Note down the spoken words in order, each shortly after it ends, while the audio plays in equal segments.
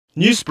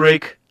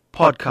Newsbreak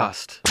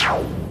Podcast.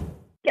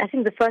 I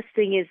think the first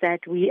thing is that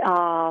we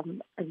are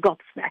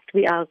gobsmacked.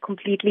 We are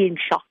completely in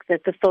shock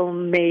that the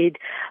film made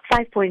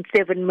 5.7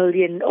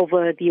 million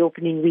over the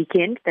opening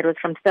weekend. That was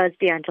from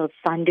Thursday until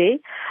Sunday.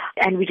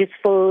 And we just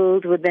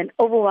filled with an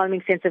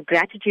overwhelming sense of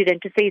gratitude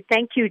and to say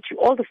thank you to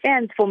all the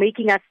fans for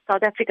making us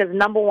South Africa's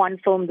number one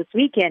film this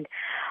weekend.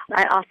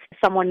 I asked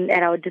someone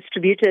at our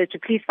distributor to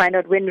please find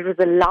out when it was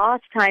the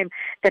last time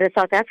that a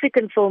South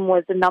African film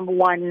was the number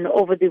one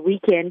over the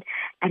weekend.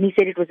 And he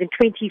said it was in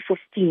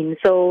 2015.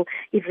 So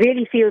it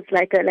really feels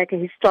like a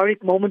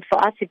historic moment for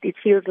us. It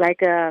feels like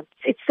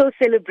it's so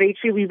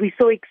celebratory. We're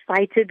so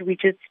excited.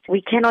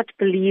 We cannot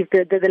believe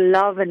the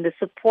love and the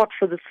support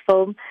for this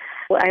film.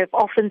 I have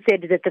often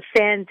said that the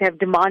fans have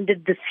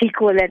demanded the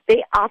sequel, and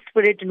they asked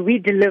for it, and we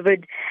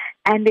delivered.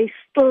 And they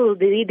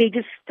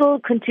just still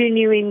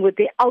continuing with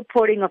the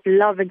outpouring of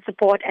love and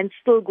support, and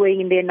still going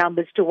in their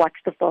numbers to watch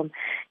the film.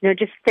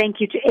 Just thank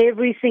you to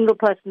every single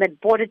person that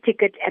bought a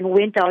ticket and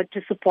went out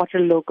to support a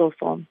local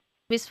film.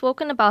 We've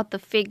spoken about the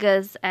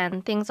figures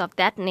and things of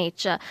that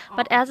nature,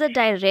 but as a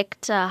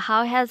director,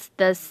 how has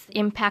this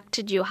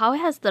impacted you? How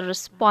has the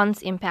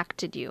response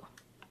impacted you?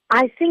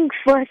 I think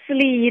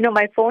firstly,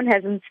 my phone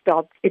hasn't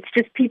stopped. It's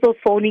just people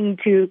phoning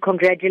to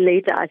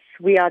congratulate us.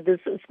 We are this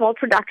small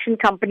production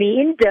company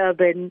in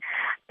Durban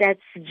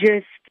that's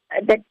just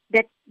that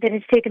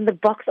has taken the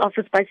box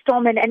office by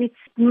storm, and it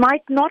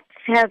might not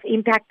have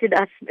impacted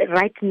us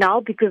right now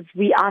because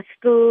we are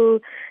still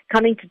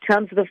coming to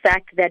terms with the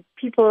fact that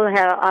people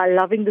are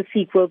loving the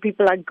sequel.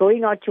 People are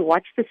going out to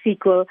watch the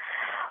sequel.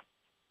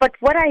 But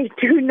what I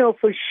do know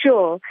for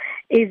sure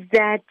is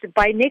that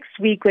by next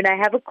week, when I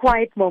have a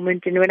quiet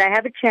moment and when I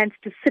have a chance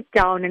to sit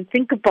down and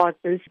think about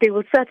this, there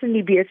will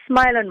certainly be a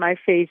smile on my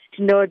face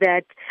to know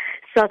that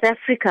South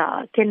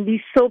Africa can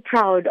be so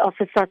proud of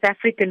a South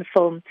African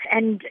film,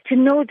 and to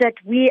know that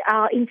we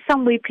are in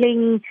some way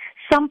playing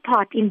some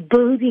part in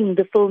building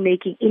the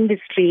filmmaking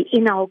industry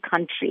in our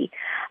country.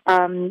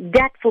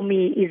 That for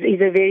me is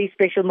a very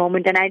special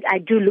moment, and I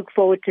do look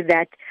forward to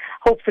that,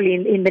 hopefully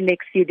in the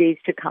next few days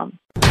to come.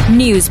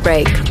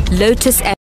 Newsbreak, Lotus